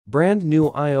Brand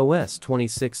new iOS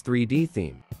 26 3D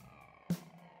theme.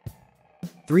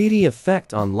 3D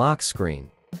effect on lock screen.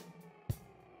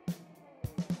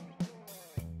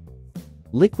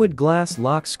 Liquid glass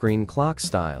lock screen clock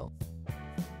style.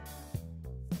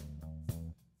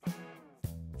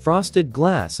 Frosted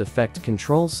glass effect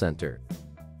control center.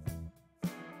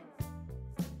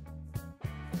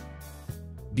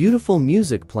 Beautiful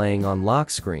music playing on lock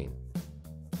screen.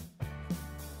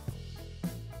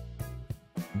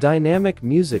 Dynamic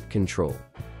music control.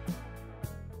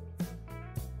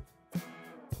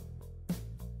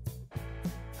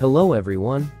 Hello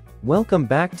everyone, welcome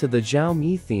back to the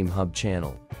Xiaomi Theme Hub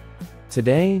channel.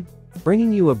 Today,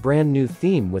 bringing you a brand new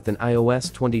theme with an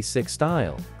iOS 26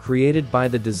 style, created by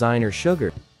the designer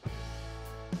Sugar.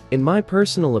 In my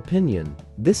personal opinion,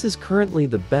 this is currently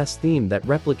the best theme that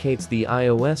replicates the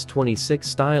iOS 26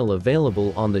 style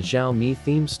available on the Xiaomi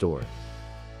theme store.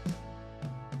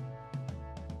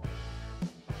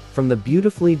 From the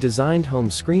beautifully designed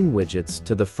home screen widgets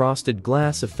to the frosted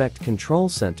glass effect control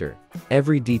center,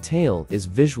 every detail is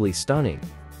visually stunning.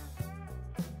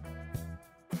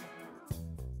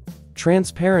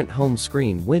 Transparent home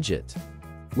screen widget.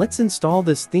 Let's install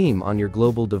this theme on your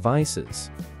global devices.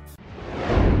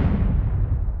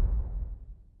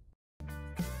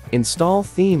 Install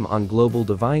theme on global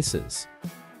devices.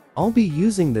 I'll be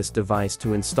using this device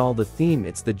to install the theme.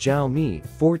 It's the Xiaomi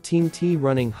 14T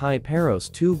running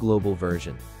Hyperos 2 global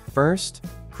version. First,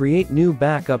 create new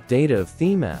backup data of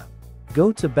theme app.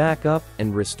 Go to backup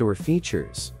and restore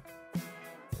features.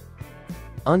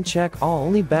 Uncheck all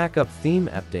only backup theme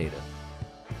app data.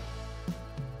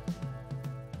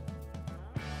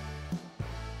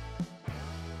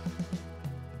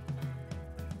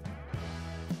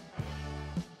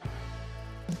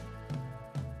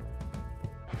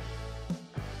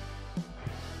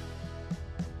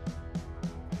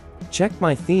 Check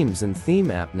my themes in theme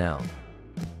app now.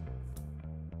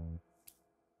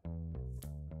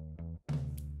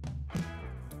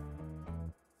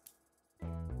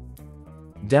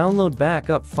 Download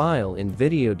backup file in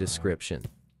video description.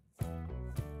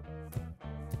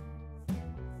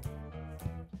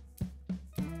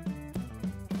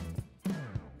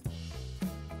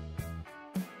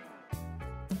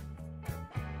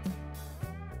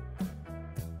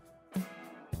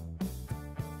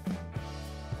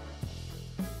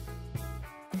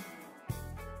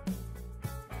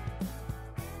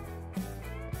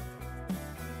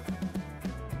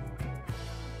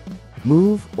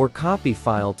 Move or copy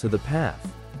file to the path.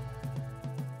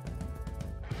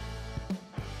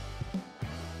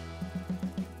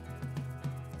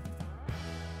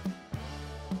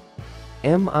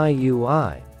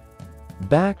 MIUI.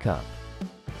 Backup.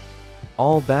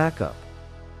 All backup.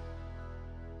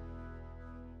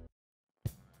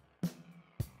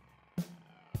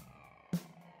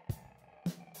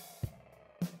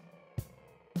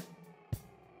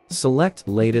 Select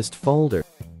latest folder.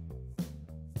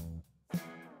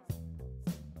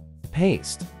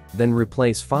 Paste, then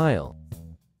replace file.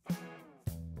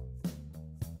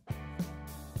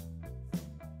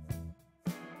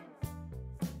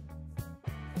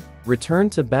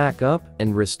 Return to backup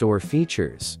and restore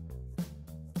features.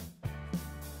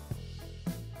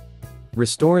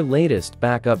 Restore latest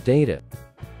backup data.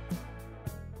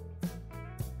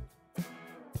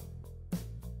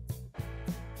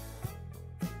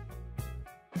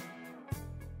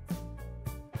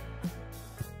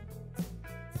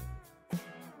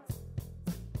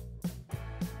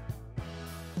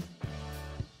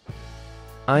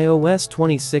 iOS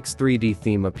 26 3D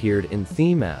theme appeared in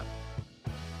theme app.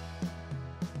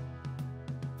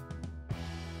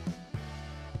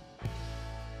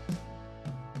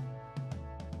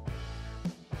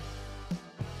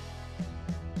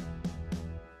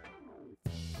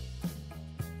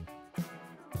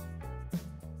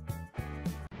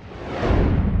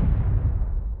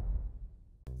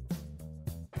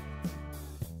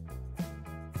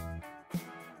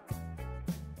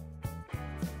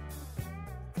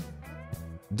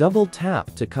 Double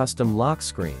tap to custom lock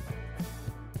screen.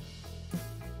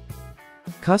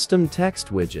 Custom text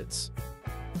widgets.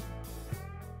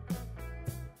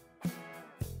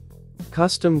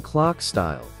 Custom clock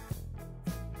style.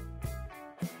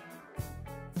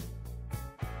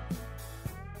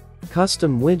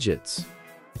 Custom widgets.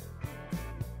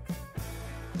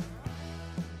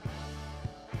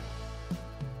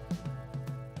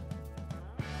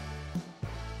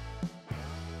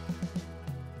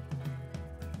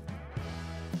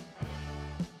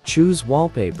 Choose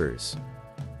wallpapers.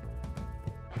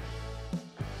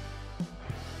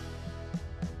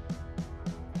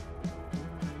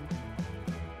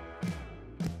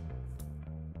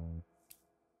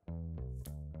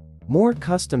 More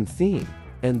custom theme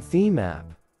and theme app.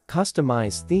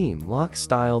 Customize theme lock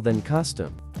style than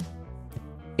custom.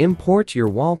 Import your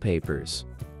wallpapers.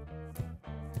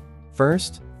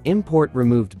 First, import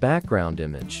removed background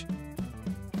image.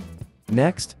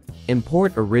 Next,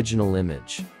 import original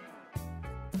image.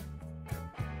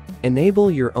 Enable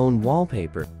your own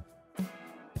wallpaper.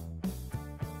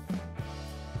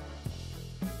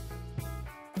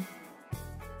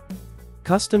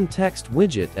 Custom text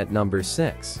widget at number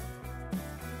 6.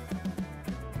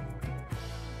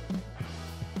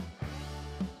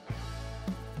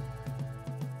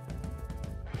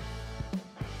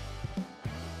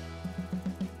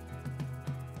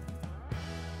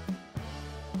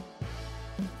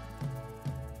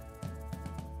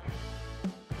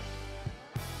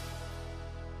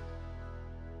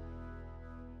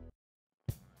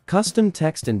 Custom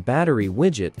text and battery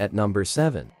widget at number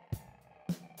 7.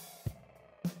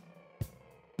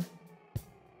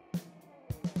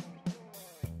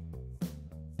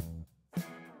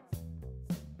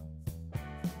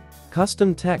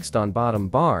 Custom text on bottom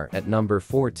bar at number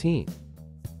 14.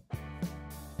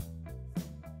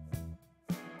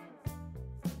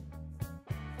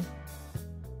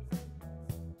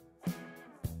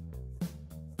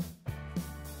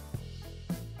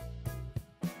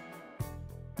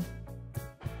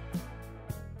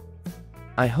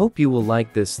 I hope you will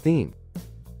like this theme.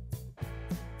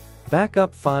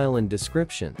 Backup file and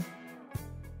description.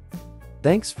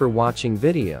 Thanks for watching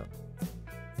video.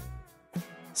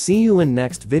 See you in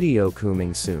next video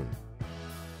coming soon.